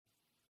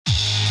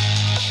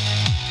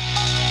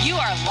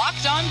are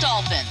Locked On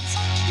Dolphins,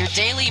 your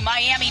daily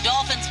Miami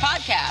Dolphins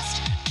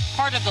podcast,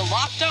 part of the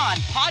Locked On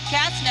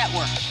Podcast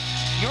Network,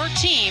 your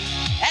team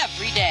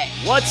every day.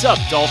 What's up,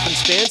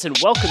 Dolphins fans, and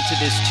welcome to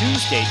this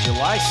Tuesday,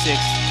 July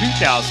 6th,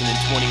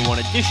 2021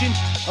 edition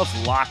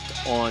of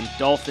Locked On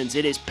Dolphins.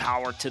 It is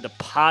Power to the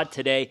Pod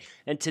today,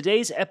 and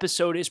today's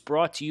episode is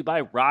brought to you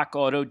by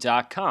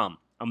RockAuto.com.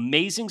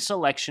 Amazing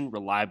selection,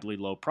 reliably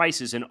low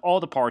prices, and all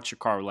the parts your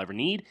car will ever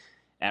need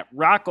at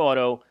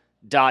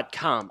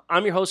RockAuto.com.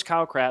 I'm your host,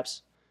 Kyle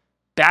Krabs,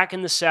 back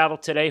in the saddle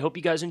today. Hope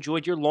you guys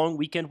enjoyed your long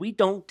weekend. We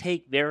don't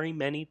take very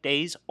many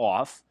days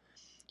off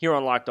here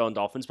on Locked On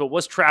Dolphins, but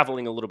was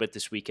traveling a little bit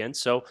this weekend.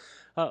 So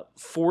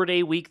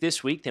 4-day week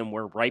this week, then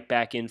we're right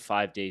back in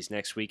 5 days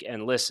next week.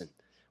 And listen,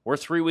 we're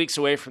 3 weeks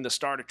away from the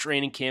start of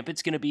training camp.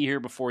 It's going to be here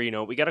before you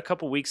know it. We got a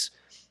couple weeks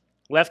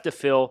left to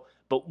fill,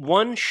 but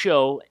one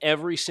show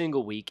every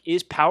single week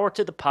is Power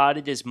to the Pod.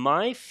 It is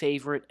my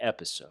favorite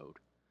episode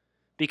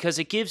because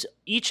it gives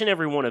each and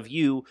every one of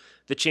you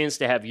the chance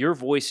to have your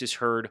voices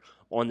heard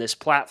on this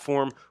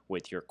platform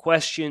with your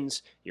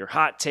questions, your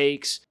hot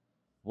takes,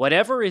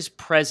 whatever is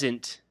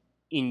present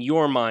in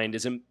your mind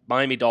as a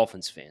Miami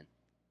Dolphins fan.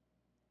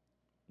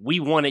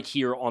 We want it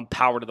here on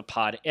Power to the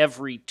Pod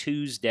every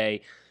Tuesday.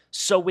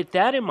 So with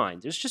that in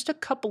mind, there's just a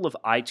couple of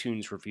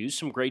iTunes reviews,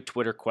 some great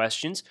Twitter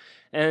questions,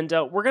 and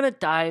we're going to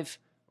dive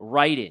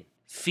right in.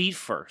 Feet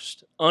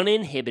first,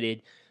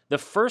 uninhibited. The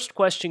first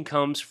question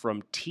comes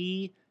from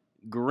T.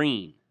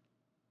 Green,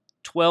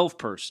 12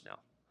 personnel.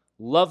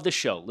 Love the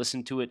show.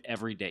 Listen to it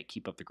every day.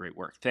 Keep up the great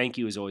work. Thank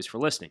you, as always, for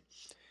listening.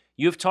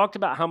 You have talked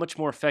about how much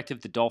more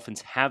effective the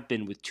Dolphins have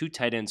been with two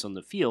tight ends on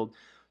the field,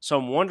 so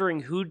I'm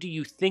wondering, who do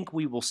you think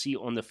we will see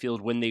on the field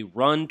when they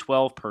run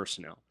 12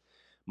 personnel?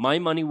 My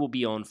money will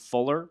be on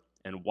Fuller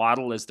and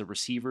Waddle as the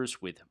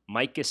receivers, with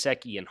Mike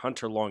Gesicki and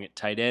Hunter Long at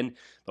tight end,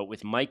 but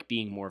with Mike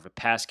being more of a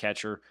pass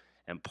catcher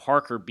and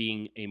Parker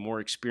being a more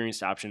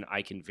experienced option,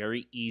 I can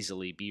very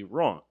easily be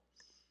wrong.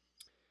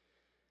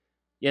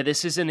 Yeah,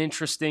 this is an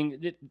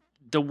interesting,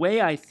 the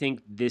way I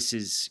think this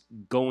is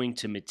going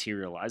to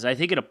materialize, I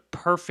think in a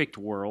perfect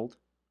world,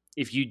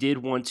 if you did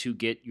want to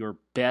get your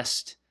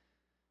best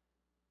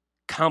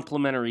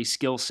complementary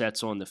skill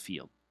sets on the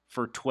field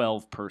for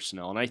 12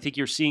 personnel, and I think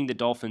you're seeing the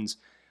Dolphins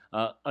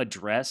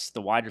address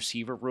the wide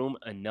receiver room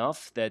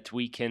enough that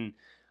we can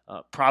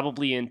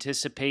probably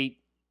anticipate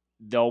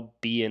they'll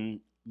be a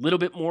little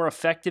bit more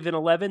effective in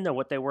 11 than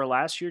what they were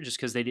last year, just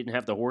because they didn't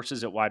have the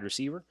horses at wide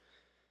receiver.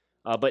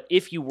 But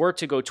if you were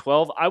to go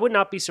 12, I would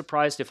not be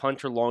surprised if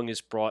Hunter Long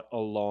is brought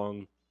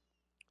along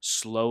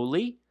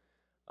slowly.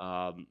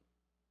 Durham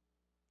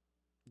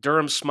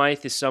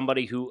Smythe is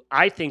somebody who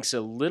I think's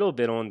a little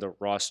bit on the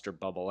roster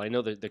bubble. I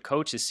know that the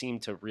coaches seem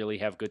to really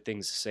have good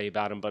things to say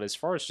about him, but as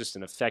far as just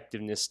an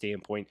effectiveness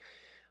standpoint,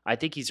 I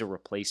think he's a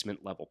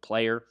replacement level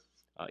player.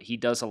 He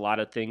does a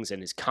lot of things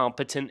and is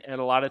competent at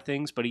a lot of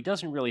things, but he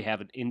doesn't really have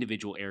an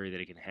individual area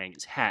that he can hang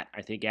his hat.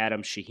 I think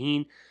Adam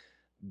Shaheen,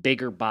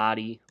 bigger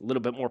body, a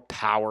little bit more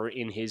power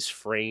in his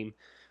frame.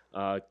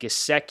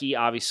 Gesicki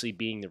obviously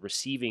being the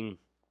receiving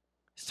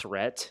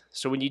threat.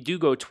 So when you do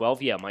go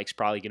 12, yeah, Mike's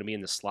probably going to be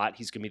in the slot.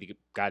 He's going to be the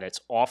guy that's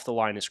off the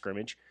line of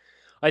scrimmage.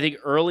 I think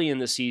early in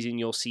the season,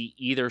 you'll see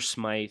either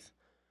Smythe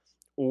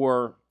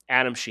or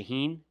Adam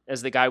Shaheen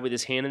as the guy with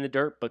his hand in the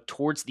dirt. But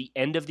towards the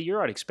end of the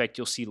year, I'd expect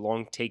you'll see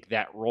Long take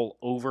that role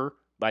over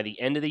by the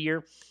end of the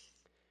year.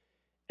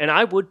 And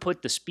I would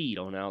put the speed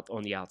on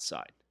the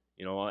outside.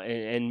 You know,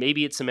 and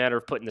maybe it's a matter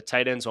of putting the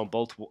tight ends on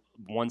both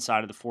one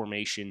side of the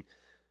formation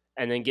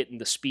and then getting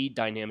the speed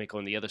dynamic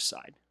on the other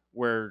side,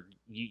 where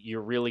you're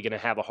really going to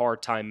have a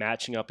hard time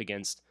matching up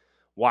against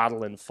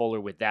Waddle and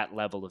Fuller with that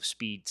level of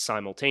speed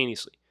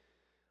simultaneously.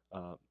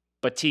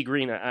 But T.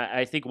 Green,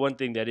 I think one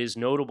thing that is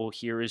notable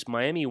here is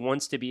Miami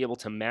wants to be able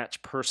to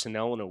match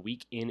personnel on a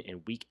week in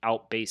and week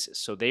out basis.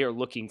 So they are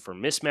looking for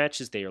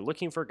mismatches. They are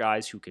looking for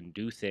guys who can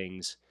do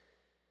things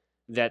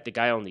that the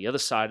guy on the other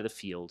side of the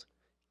field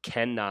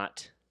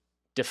cannot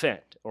defend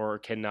or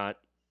cannot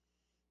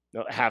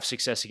have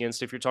success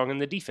against if you're talking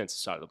the defensive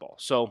side of the ball.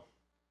 So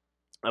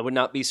I would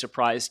not be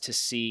surprised to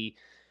see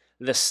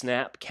the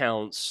snap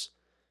counts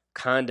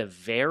kind of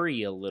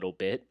vary a little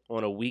bit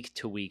on a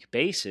week-to-week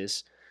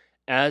basis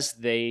as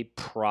they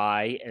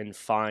pry and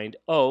find,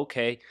 oh,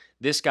 okay,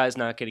 this guy's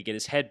not going to get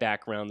his head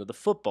back around to the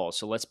football,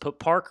 so let's put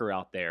Parker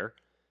out there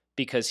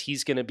because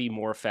he's going to be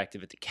more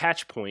effective at the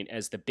catch point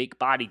as the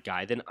big-bodied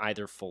guy than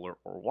either Fuller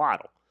or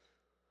Waddle.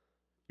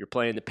 You're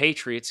playing the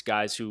Patriots,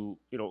 guys who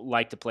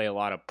like to play a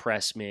lot of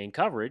press man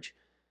coverage.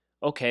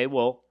 Okay,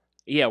 well,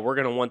 yeah, we're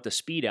going to want the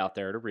speed out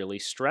there to really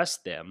stress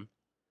them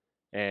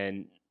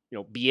and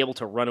be able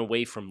to run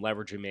away from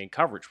leverage and man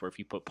coverage, where if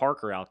you put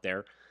Parker out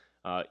there,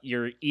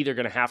 you're either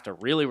going to have to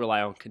really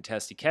rely on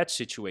contested catch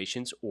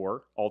situations,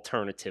 or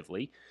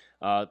alternatively,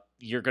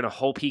 you're going to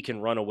hope he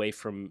can run away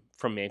from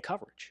man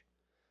coverage.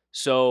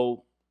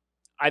 So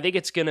I think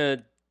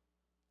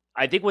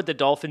what the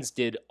Dolphins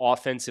did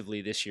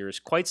offensively this year is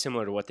quite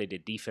similar to what they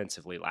did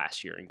defensively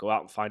last year, and go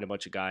out and find a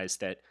bunch of guys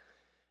that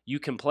you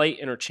can play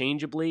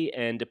interchangeably,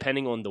 and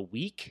depending on the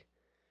week,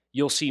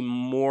 you'll see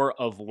more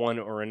of one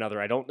or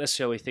another. I don't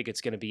necessarily think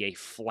it's going to be a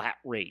flat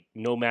rate,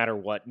 no matter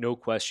what, no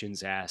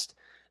questions asked.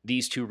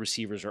 These two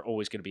receivers are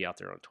always going to be out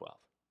there on 12.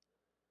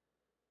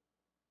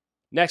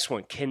 Next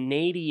one,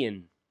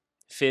 Canadian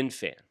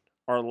FinFan.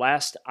 Our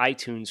last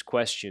iTunes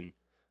question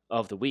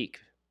of the week.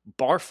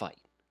 Bar fight,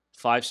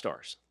 5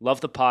 stars.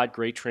 Love the pod,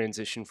 great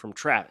transition from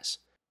Travis.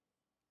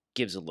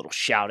 Gives a little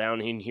shout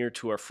out in here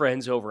to our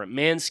friends over at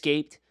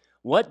Manscaped.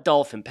 What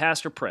Dolphin,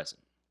 past or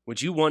present,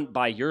 would you want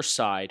by your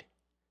side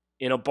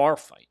in a bar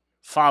fight?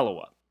 Follow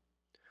up.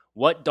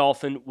 What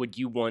Dolphin would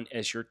you want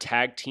as your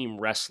tag team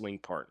wrestling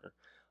partner?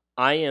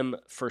 I am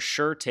for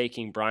sure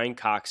taking Brian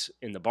Cox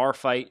in the bar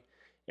fight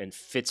and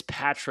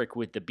Fitzpatrick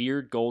with the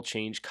beard, gold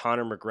change,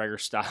 Conor McGregor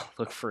style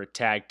look for a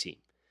tag team.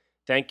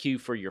 Thank you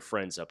for your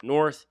friends up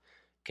north,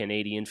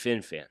 Canadian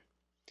FinFan.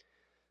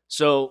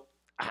 So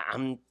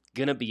I'm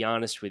going to be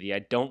honest with you. I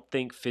don't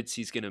think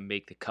Fitzy's going to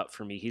make the cut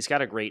for me. He's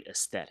got a great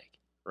aesthetic,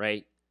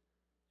 right?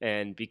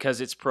 And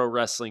because it's pro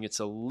wrestling, it's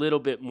a little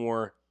bit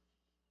more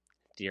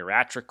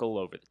theatrical,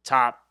 over the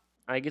top.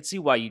 I could see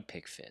why you'd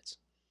pick Fitz.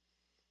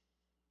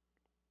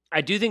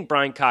 I do think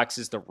Brian Cox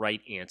is the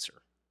right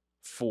answer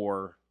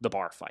for the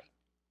bar fight.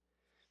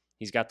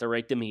 He's got the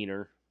right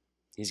demeanor.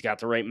 He's got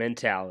the right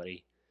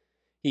mentality.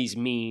 He's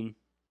mean.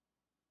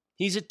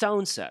 He's a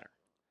tone setter.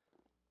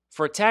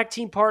 For a tag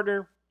team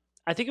partner,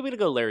 I think I'm going to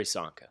go Larry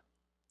Csonka.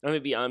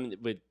 I'm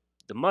with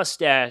the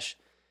mustache.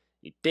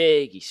 He's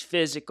big. He's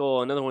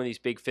physical. Another one of these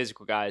big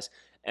physical guys.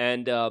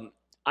 And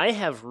I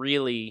have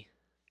really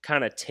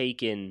kind of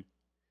taken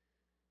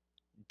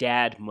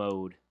dad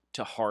mode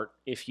to heart,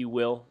 if you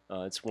will.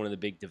 It's one of the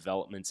big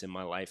developments in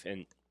my life.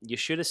 And you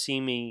should have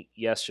seen me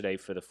yesterday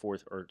for the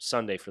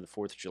Sunday for the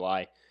 4th of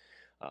July.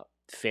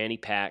 Fanny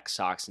pack,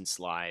 socks and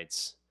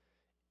slides,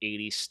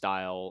 80s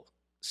style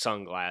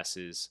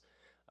sunglasses.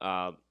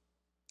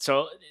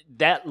 So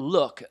that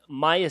look,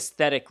 my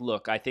aesthetic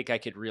look, I think I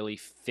could really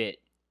fit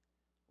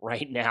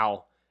right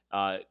now,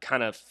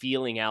 kind of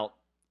feeling out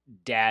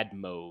dad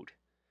mode.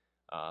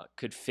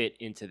 Could fit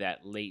into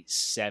that late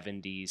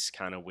 70s,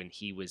 kind of when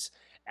he was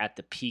at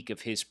the peak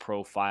of his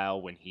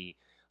profile, when he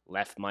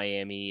left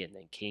Miami and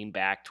then came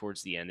back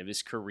towards the end of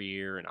his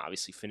career and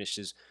obviously finished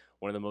as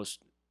one of the most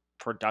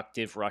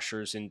productive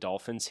rushers in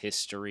Dolphins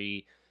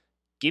history.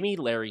 Give me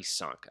Larry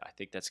Csonka. I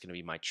think that's going to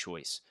be my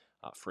choice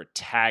for a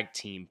tag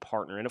team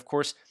partner. And of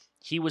course,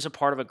 he was a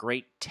part of a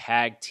great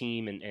tag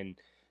team and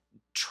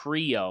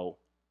trio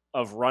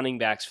of running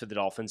backs for the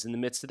Dolphins in the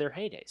midst of their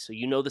heyday. So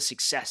you know the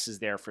success is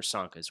there for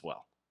Csonka as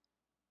well.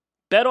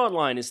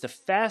 BetOnline is the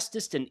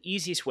fastest and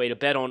easiest way to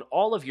bet on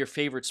all of your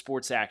favorite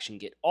sports action.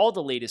 Get all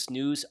the latest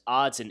news,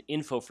 odds, and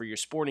info for your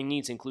sporting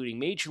needs, including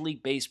Major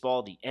League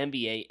Baseball, the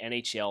NBA,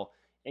 NHL,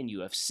 and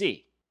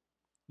UFC.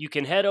 You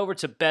can head over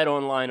to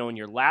BetOnline on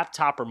your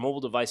laptop or mobile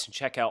device and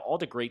check out all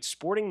the great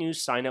sporting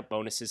news, sign-up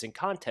bonuses, and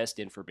contest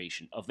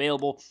information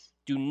available.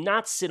 Do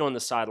not sit on the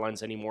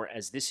sidelines anymore,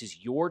 as this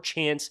is your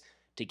chance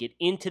to get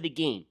into the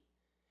game.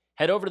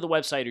 Head over to the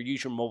website or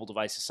use your mobile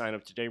device to sign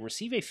up today and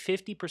receive a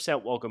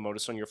 50% welcome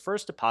bonus on your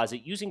first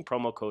deposit using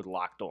promo code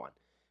LOCKEDON.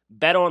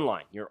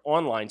 BetOnline, your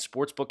online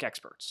sportsbook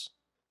experts.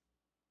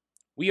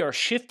 We are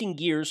shifting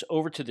gears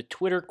over to the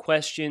Twitter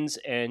questions,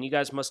 and you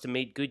guys must have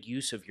made good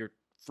use of your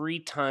free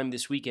time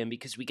this weekend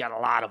because we got a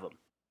lot of them.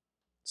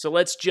 So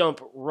let's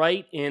jump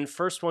right in.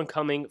 First one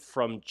coming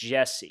from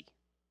Jesse.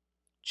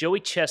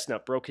 Joey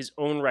Chestnut broke his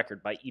own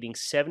record by eating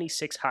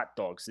 76 hot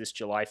dogs this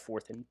July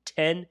 4th in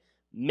 10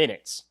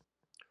 minutes.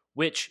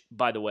 Which,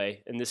 by the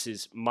way, and this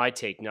is my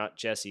take, not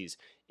Jesse's,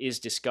 is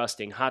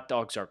disgusting. Hot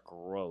dogs are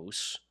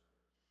gross.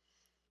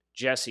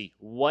 Jesse,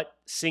 what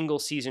single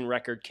season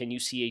record can you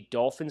see a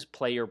Dolphins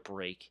player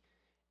break,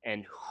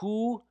 and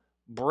who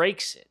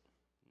breaks it?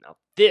 Now,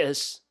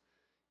 this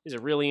is a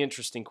really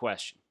interesting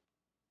question.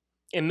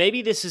 And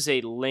maybe this is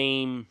a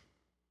lame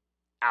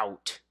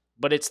out,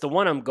 but it's the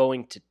one I'm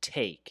going to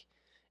take.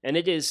 And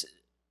it is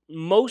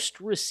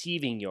most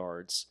receiving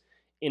yards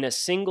in a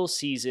single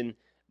season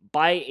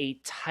by a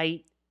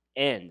tight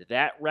end.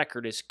 That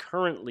record is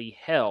currently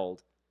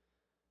held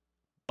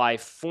by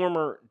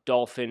former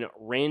Dolphin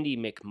Randy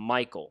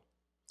McMichael,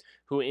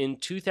 who in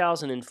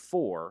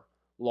 2004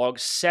 logged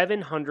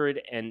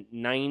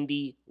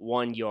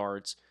 791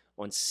 yards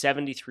on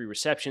 73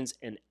 receptions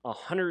and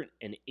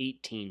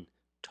 118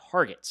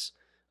 targets.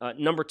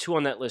 Number 2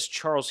 on that list,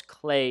 Charles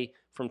Clay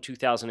from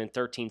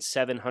 2013,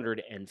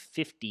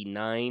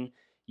 759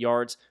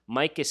 yards.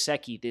 Mike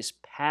Gesicki this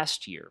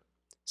past year,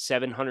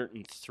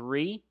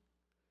 703,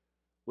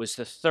 was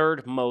the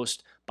third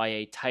most by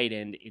a tight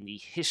end in the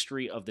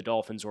history of the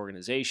Dolphins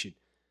organization.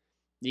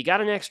 You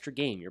got an extra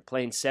game. You're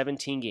playing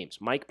 17 games.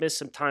 Mike missed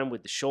some time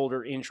with the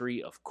shoulder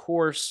injury, of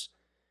course,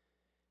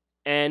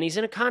 and he's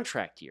in a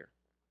contract year.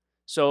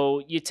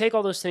 So you take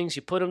all those things,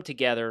 you put them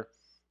together.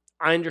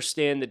 I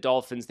understand the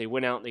Dolphins, they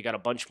went out and they got a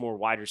bunch more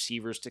wide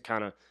receivers to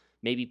kind of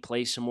maybe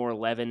play some more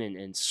 11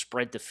 and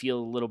spread the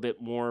field a little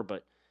bit more,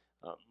 but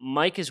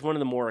Mike is one of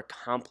the more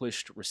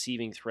accomplished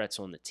receiving threats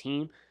on the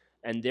team,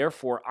 and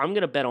therefore I'm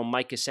going to bet on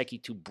Mike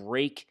Gesicki to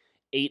break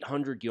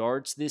 800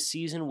 yards this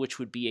season, which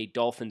would be a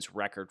Dolphins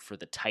record for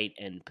the tight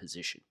end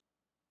position.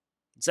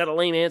 Is that a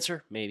lame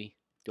answer? Maybe.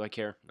 Do I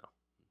care? No.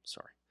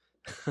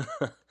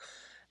 Sorry.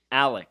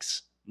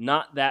 Alex,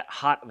 not that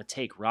hot of a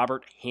take.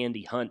 Robert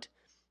Handy Hunt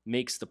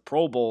makes the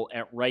Pro Bowl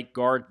at right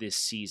guard this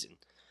season.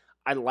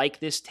 I like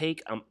this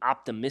take. I'm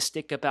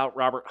optimistic about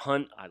Robert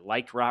Hunt. I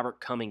liked Robert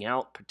coming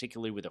out,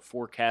 particularly with a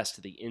forecast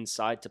to the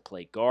inside to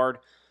play guard.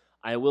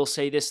 I will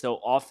say this, though,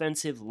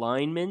 offensive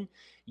linemen,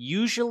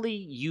 usually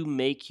you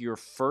make your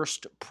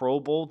first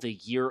Pro Bowl the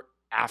year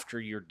after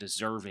you're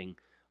deserving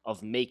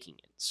of making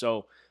it.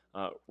 So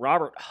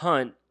Robert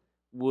Hunt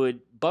would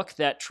buck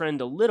that trend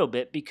a little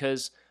bit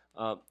because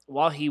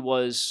while he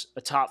was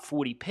a top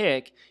 40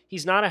 pick,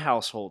 he's not a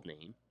household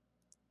name.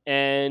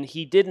 And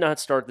he did not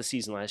start the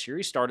season last year.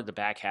 He started the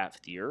back half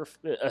of the year,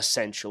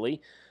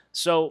 essentially.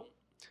 So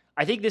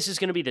I think this is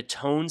going to be the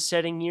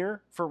tone-setting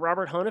year for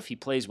Robert Hunt if he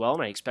plays well,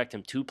 and I expect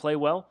him to play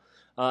well.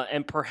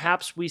 And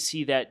perhaps we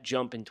see that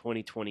jump in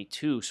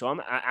 2022.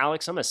 So,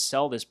 Alex, I'm going to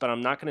sell this, but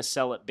I'm not going to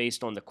sell it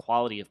based on the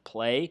quality of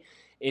play.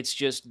 It's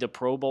just the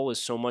Pro Bowl is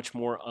so much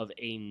more of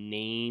a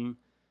name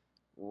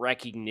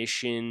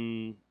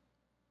recognition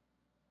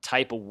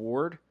type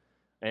award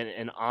and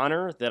an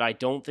honor that I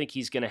don't think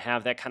he's going to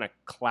have that kind of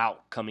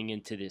clout coming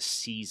into this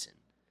season.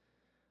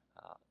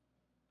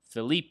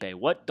 Felipe,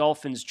 what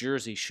Dolphins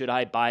jersey should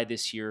I buy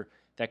this year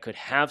that could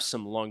have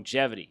some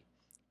longevity?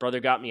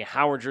 Brother got me a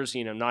Howard jersey,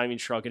 and I'm not even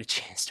sure I'll get a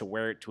chance to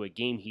wear it to a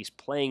game he's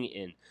playing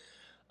in.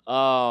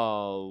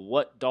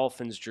 What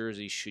Dolphins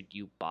jersey should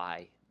you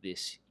buy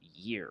this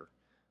year?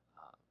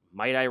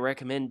 Might I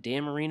recommend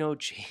Dan Marino,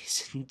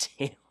 Jason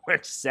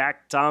Taylor,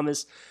 Zach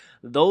Thomas?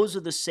 Those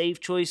are the safe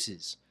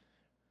choices.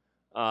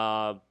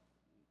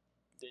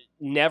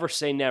 Never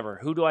say never.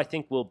 Who do I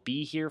think will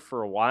be here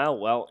for a while?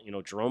 Well,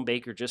 Jerome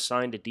Baker just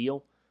signed a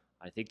deal.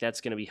 I think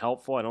that's going to be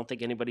helpful. I don't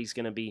think anybody's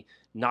going to be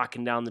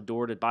knocking down the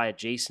door to buy a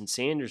Jason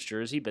Sanders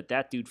jersey, but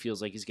that dude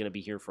feels like he's going to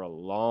be here for a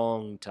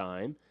long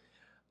time.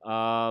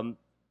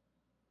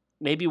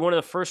 Maybe one of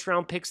the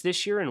first-round picks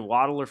this year in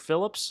Waddle or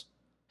Phillips.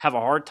 Have a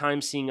hard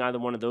time seeing either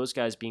one of those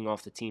guys being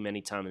off the team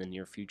anytime in the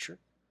near future.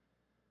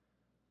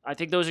 I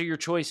think those are your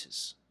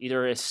choices.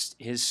 Either a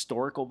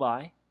historical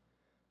buy,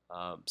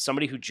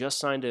 somebody who just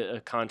signed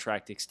a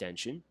contract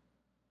extension,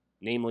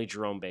 namely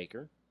Jerome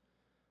Baker,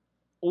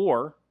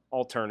 or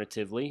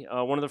alternatively,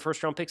 one of the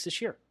first-round picks this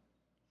year.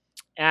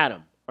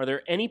 Adam, are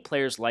there any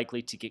players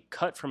likely to get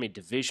cut from a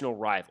divisional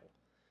rival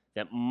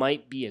that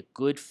might be a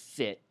good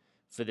fit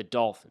for the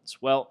Dolphins?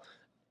 Well,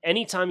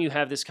 anytime you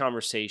have this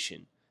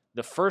conversation,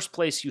 the first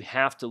place you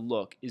have to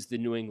look is the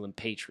New England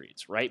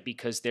Patriots, right?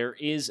 Because there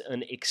is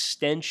an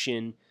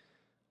extension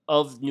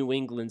of New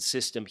England's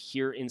system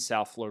here in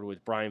South Florida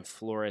with Brian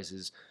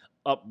Flores'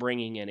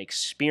 upbringing and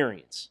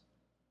experience.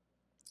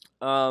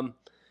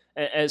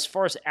 As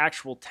far as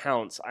actual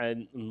talents,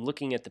 I'm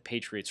looking at the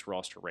Patriots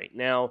roster right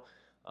now.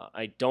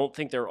 I don't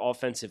think their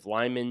offensive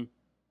linemen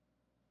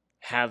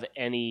have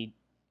any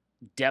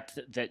depth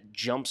that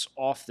jumps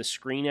off the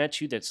screen at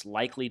you that's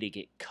likely to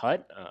get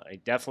cut. I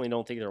definitely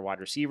don't think their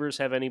wide receivers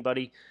have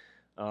anybody,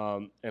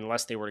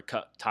 unless they were to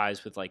cut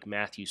ties with like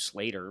Matthew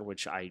Slater,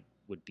 which I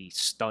would be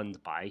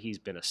stunned by. He's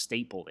been a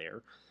staple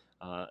there,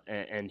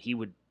 and he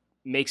would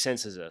make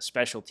sense as a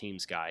special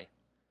teams guy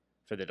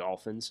for the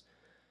Dolphins.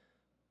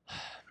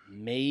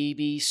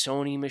 Maybe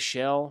Sony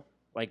Michel.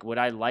 Would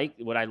I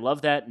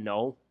love that?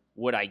 No.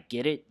 Would I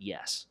get it?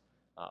 Yes.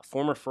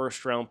 Former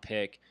first-round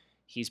pick.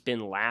 He's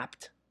been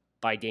lapped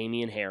by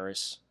Damian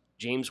Harris.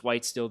 James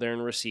White's still there in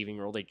the receiving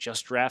role. They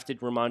just drafted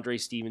Ramondre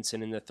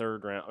Stevenson in the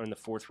third round or in the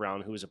fourth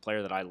round, who was a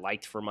player that I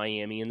liked for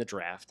Miami in the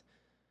draft.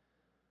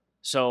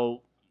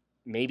 So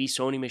maybe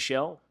Sony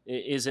Michel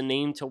is a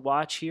name to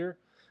watch here.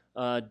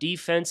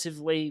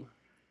 Defensively,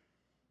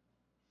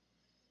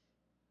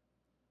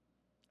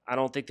 I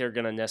don't think they're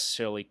going to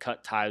necessarily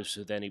cut ties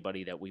with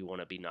anybody that we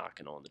want to be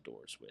knocking on the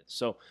doors with.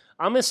 So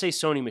I'm going to say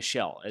Sony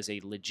Michel as a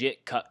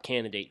legit cut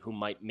candidate who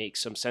might make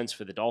some sense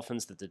for the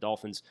Dolphins, that the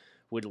Dolphins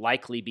would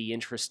likely be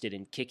interested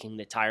in kicking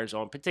the tires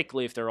on,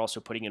 particularly if they're also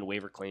putting in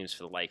waiver claims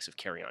for the likes of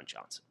Kerryon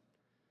Johnson.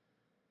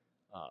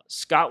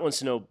 Scott wants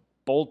to know,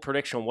 bold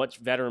prediction on what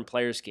veteran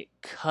players get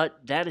cut.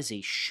 That is a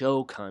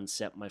show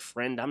concept, my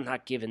friend. I'm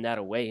not giving that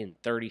away in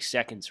 30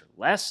 seconds or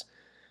less.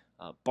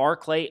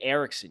 Barclay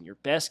Erickson, your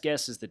best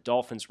guess is the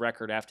Dolphins'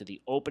 record after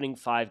the opening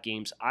 5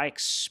 games. I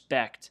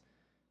expect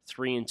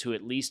 3-2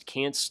 at least.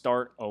 Can't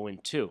start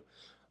 0-2.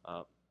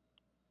 Well,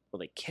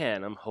 they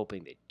can. I'm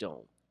hoping they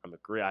don't.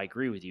 I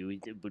agree with you.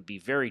 It would be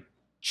very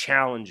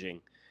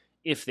challenging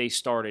if they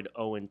started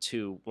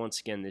 0-2 once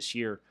again this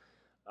year.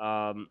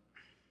 My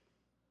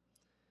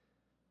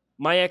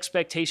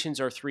expectations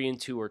are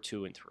 3-2 or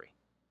 2-3.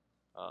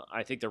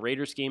 I think the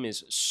Raiders game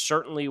is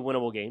certainly a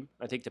winnable game.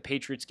 I think the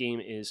Patriots game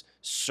is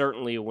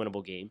certainly a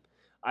winnable game.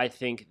 I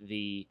think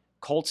the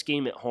Colts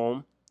game at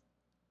home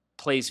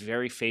plays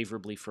very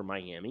favorably for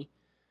Miami.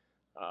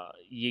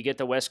 You get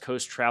the West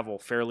Coast travel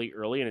fairly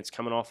early, and it's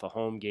coming off a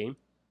home game.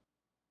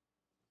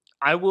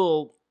 I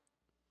will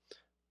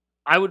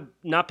I would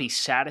not be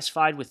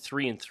satisfied with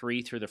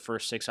 3-3 through the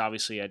first 6.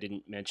 Obviously, I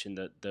didn't mention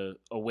the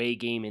away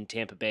game in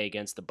Tampa Bay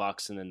against the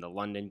Bucks and then the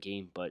London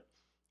game. But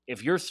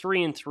if you're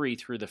 3-3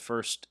 through the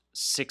first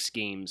 6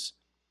 games,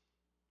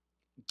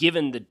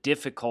 given the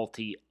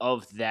difficulty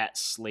of that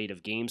slate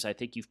of games, I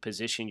think you've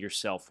positioned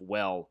yourself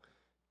well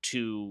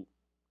to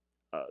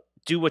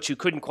do what you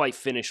couldn't quite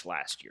finish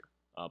last year.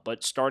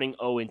 But starting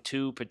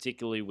 0-2,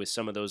 particularly with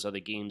some of those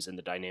other games and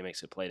the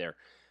dynamics at play there,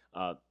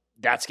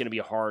 that's going to be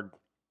a hard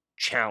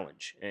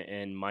challenge,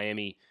 and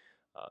Miami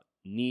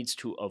needs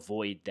to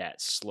avoid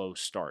that slow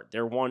start.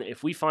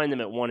 If we find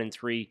them at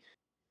 1-3,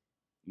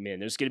 man,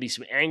 there's going to be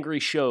some angry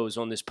shows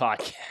on this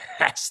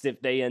podcast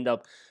if they end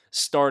up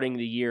starting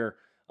the year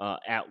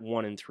at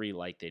 1-3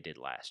 like they did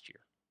last year.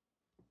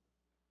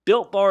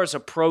 Built Bar is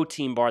a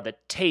protein bar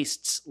that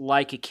tastes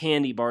like a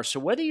candy bar. So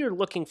whether you're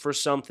looking for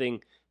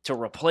something to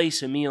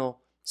replace a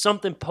meal,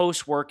 something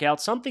post-workout,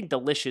 something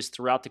delicious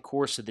throughout the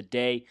course of the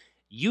day,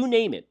 you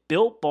name it,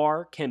 Built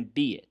Bar can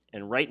be it.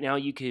 And right now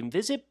you can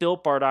visit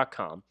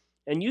BuiltBar.com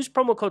and use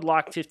promo code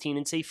LOCK15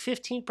 and save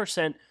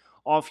 15%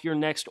 off your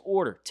next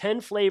order.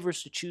 10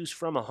 flavors to choose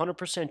from,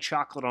 100%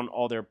 chocolate on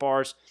all their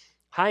bars,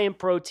 high in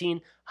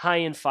protein, high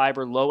in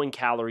fiber, low in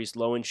calories,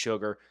 low in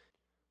sugar.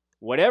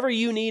 Whatever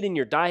you need in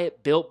your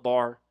diet, Built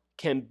Bar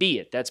can be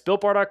it. That's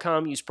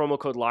BuiltBar.com. Use promo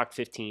code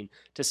LOCK15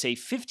 to save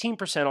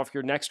 15% off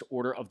your next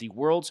order of the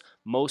world's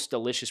most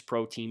delicious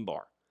protein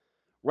bar.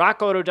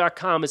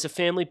 RockAuto.com is a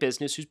family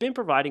business who's been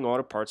providing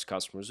auto parts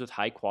customers with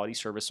high-quality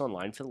service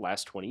online for the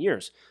last 20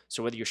 years.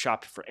 So whether you're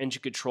shopping for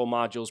engine control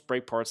modules,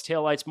 brake parts,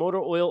 taillights, motor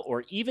oil,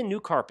 or even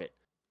new carpet,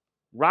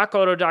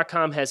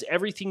 RockAuto.com has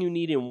everything you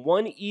need in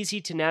one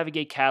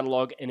easy-to-navigate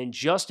catalog, and in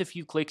just a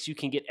few clicks, you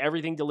can get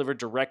everything delivered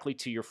directly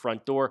to your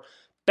front door.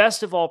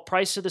 Best of all,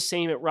 prices are the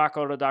same at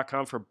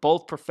RockAuto.com for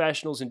both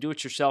professionals and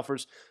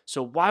do-it-yourselfers,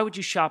 so why would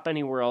you shop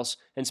anywhere else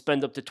and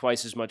spend up to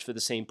twice as much for the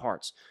same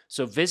parts?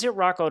 So visit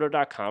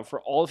RockAuto.com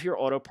for all of your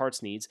auto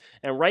parts needs,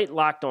 and write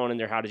Locked On in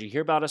their How Did You Hear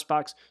About Us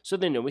box so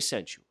they know we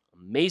sent you.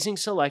 Amazing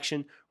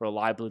selection,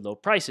 reliably low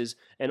prices,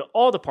 and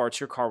all the parts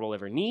your car will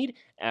ever need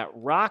at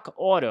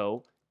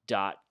RockAuto.com.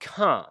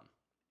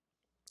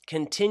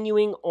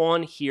 Continuing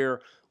on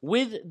here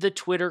with the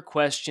Twitter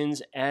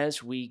questions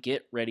as we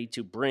get ready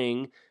to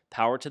bring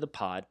Power to the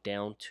Pod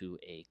down to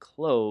a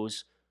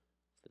close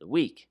for the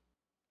week.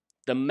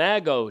 The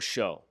Mago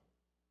Show.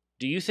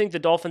 Do you think the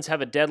Dolphins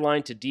have a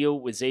deadline to deal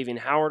with Xavier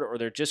Howard, or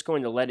they're just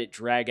going to let it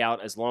drag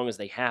out as long as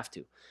they have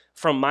to?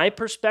 From my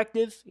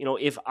perspective,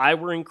 if I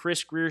were in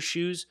Chris Grier's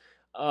shoes,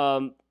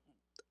 I'm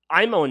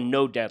on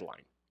no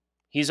deadline.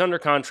 He's under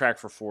contract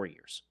for 4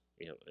 years.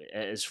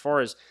 As far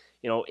as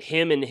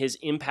him and his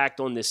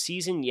impact on this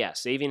season,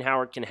 yes, Xavier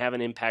Howard can have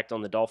an impact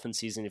on the Dolphins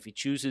season if he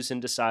chooses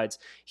and decides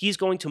he's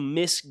going to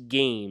miss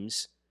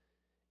games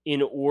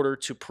in order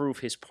to prove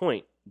his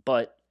point.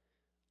 But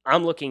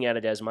I'm looking at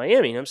it as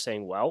Miami, and I'm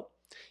saying, well,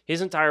 his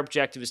entire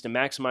objective is to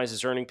maximize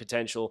his earning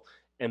potential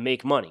and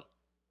make money.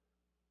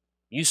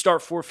 You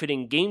start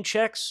forfeiting game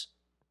checks,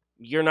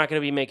 you're not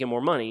going to be making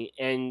more money,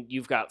 and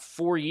you've got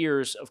 4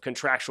 years of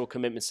contractual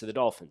commitments to the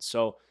Dolphins.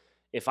 So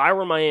if I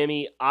were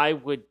Miami, I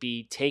would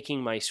be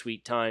taking my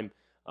sweet time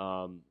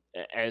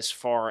as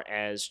far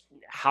as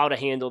how to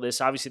handle this.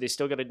 Obviously, they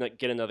still got to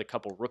get another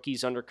couple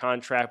rookies under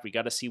contract. We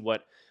got to see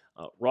what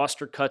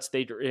roster cuts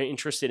they're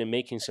interested in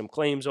making some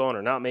claims on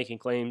or not making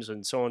claims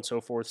and so on and so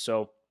forth.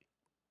 So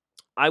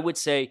I would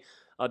say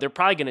they're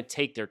probably going to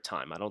take their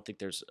time. I don't think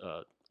there's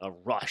a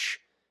rush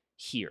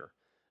here.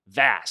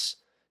 Vass.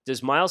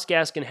 Does Myles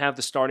Gaskin have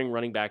the starting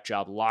running back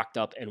job locked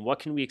up, and what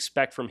can we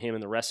expect from him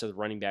and the rest of the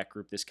running back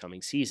group this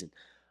coming season?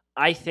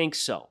 I think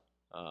so.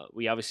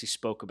 We obviously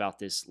spoke about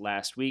this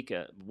last week.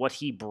 What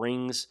he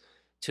brings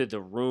to the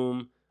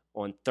room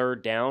on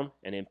third down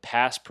and in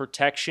pass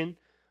protection,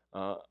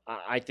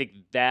 I think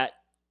that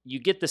you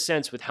get the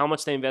sense with how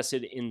much they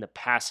invested in the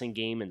passing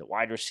game and the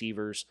wide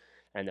receivers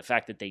and the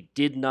fact that they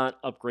did not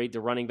upgrade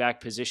the running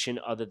back position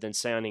other than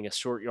signing a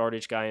short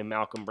yardage guy in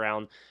Malcolm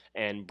Brown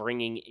and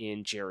bringing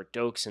in Jared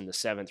Dokes in the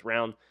 7th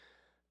round.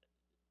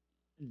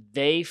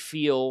 They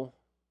feel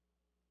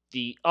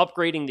the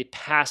upgrading the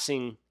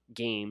passing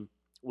game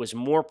was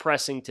more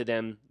pressing to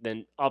them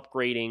than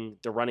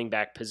upgrading the running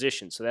back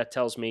position. So that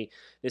tells me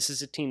this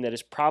is a team that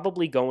is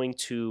probably going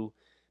to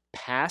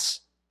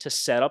pass to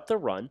set up the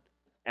run,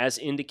 as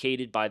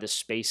indicated by the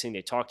spacing.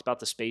 They talked about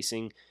the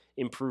spacing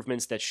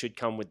improvements that should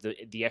come with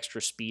the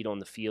extra speed on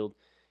the field,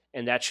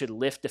 and that should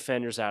lift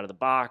defenders out of the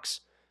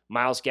box.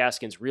 Myles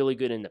Gaskin's really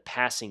good in the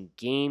passing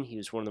game. He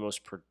was one of the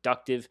most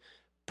productive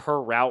per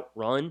route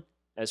run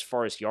as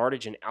far as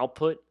yardage and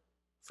output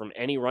from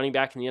any running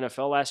back in the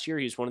NFL last year.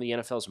 He was one of the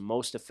NFL's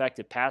most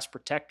effective pass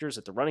protectors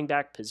at the running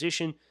back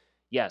position.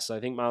 Yes, I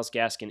think Myles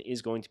Gaskin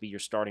is going to be your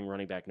starting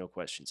running back, no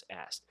questions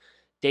asked.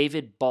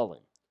 David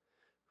Bullen.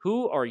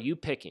 Who are you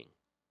picking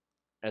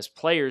as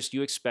players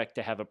you expect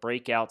to have a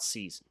breakout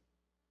season?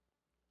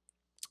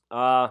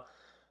 I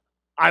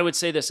would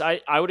say this. I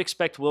would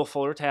expect Will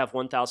Fuller to have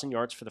 1,000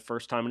 yards for the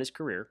first time in his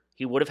career.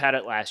 He would have had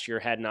it last year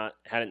had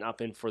it not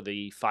been for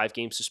the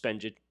 5-game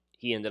suspension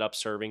he ended up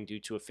serving due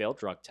to a failed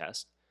drug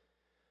test.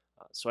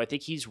 So I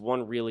think he's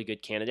one really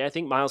good candidate. I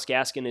think Myles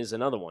Gaskin is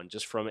another one,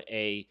 just from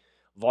a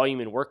volume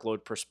and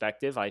workload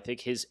perspective. I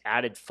think his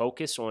added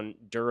focus on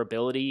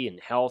durability and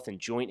health and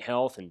joint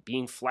health and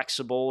being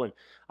flexible, and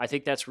I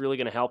think that's really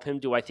going to help him.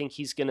 Do I think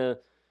he's going to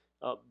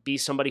be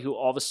somebody who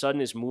all of a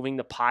sudden is moving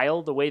the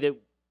pile the way that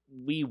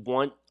we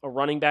want a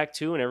running back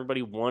to, and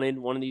everybody wanted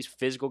one of these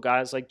physical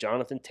guys like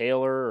Jonathan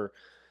Taylor or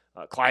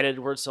Clyde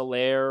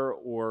Edwards-Helaire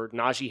or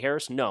Najee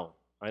Harris? No,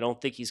 I don't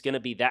think he's going to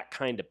be that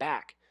kind of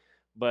back.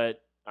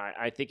 But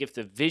I think if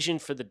the vision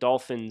for the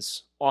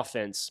Dolphins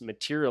offense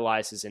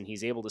materializes and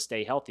he's able to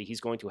stay healthy, he's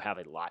going to have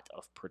a lot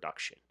of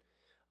production.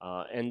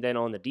 And then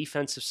on the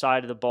defensive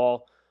side of the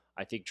ball,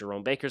 I think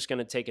Jerome Baker's going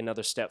to take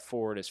another step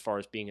forward as far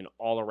as being an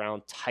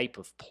all-around type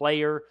of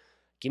player.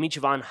 Give me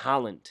Javon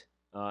Holland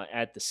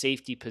at the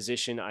safety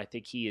position. I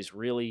think he is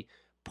really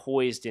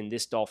poised in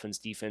this Dolphins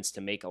defense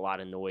to make a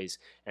lot of noise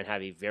and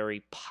have a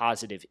very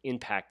positive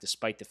impact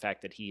despite the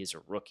fact that he is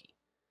a rookie.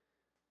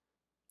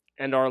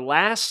 And our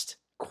last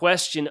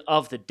question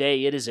of the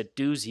day, it is a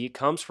doozy. It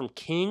comes from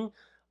King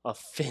of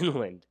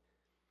Finland.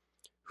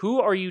 Who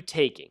are you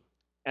taking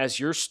as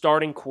your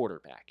starting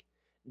quarterback?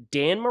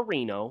 Dan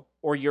Marino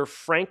or your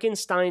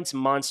Frankenstein's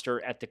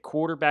monster at the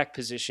quarterback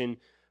position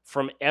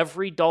from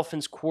every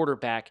Dolphins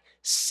quarterback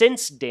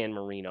since Dan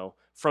Marino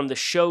from the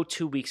show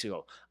 2 weeks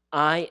ago?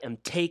 I am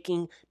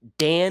taking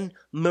Dan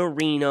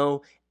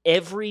Marino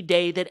every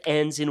day that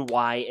ends in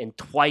Y and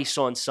twice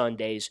on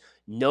Sundays.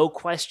 No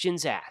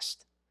questions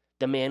asked.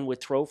 The man would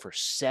throw for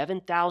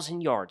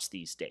 7,000 yards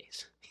these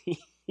days.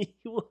 He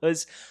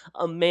was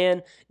a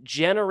man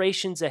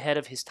generations ahead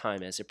of his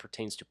time as it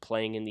pertains to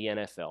playing in the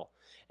NFL,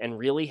 and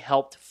really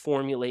helped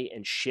formulate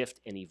and shift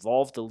and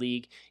evolve the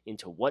league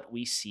into what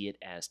we see it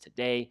as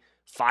today.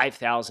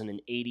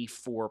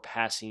 5,084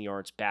 passing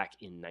yards back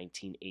in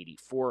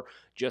 1984.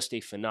 Just a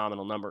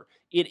phenomenal number.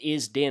 It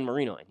is Dan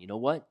Marino. And you know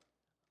what?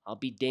 I'll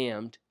be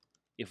damned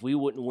if we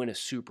wouldn't win a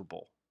Super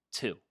Bowl,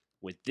 too,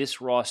 with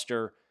this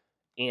roster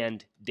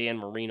and Dan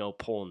Marino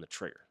pulling the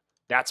trigger.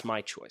 That's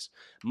my choice.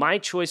 My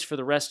choice for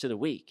the rest of the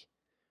week.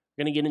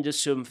 We're going to get into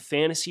some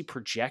fantasy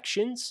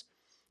projections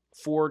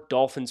for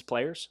Dolphins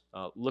players.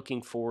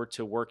 Looking forward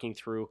to working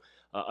through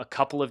a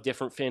couple of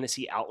different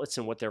fantasy outlets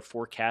and what they're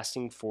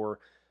forecasting for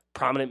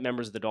prominent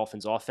members of the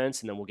Dolphins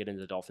offense, and then we'll get into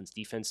the Dolphins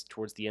defense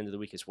towards the end of the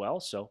week as well.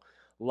 So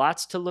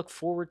lots to look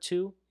forward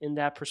to in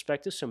that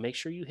perspective. So make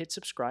sure you hit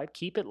subscribe.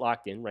 Keep it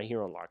locked in right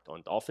here on Locked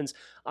On Dolphins.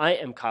 I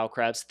am Kyle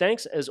Krabs.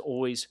 Thanks as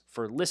always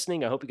for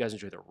listening. I hope you guys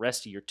enjoy the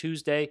rest of your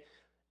Tuesday,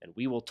 and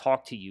we will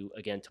talk to you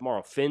again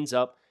tomorrow. Fins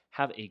up.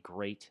 Have a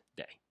great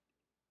day.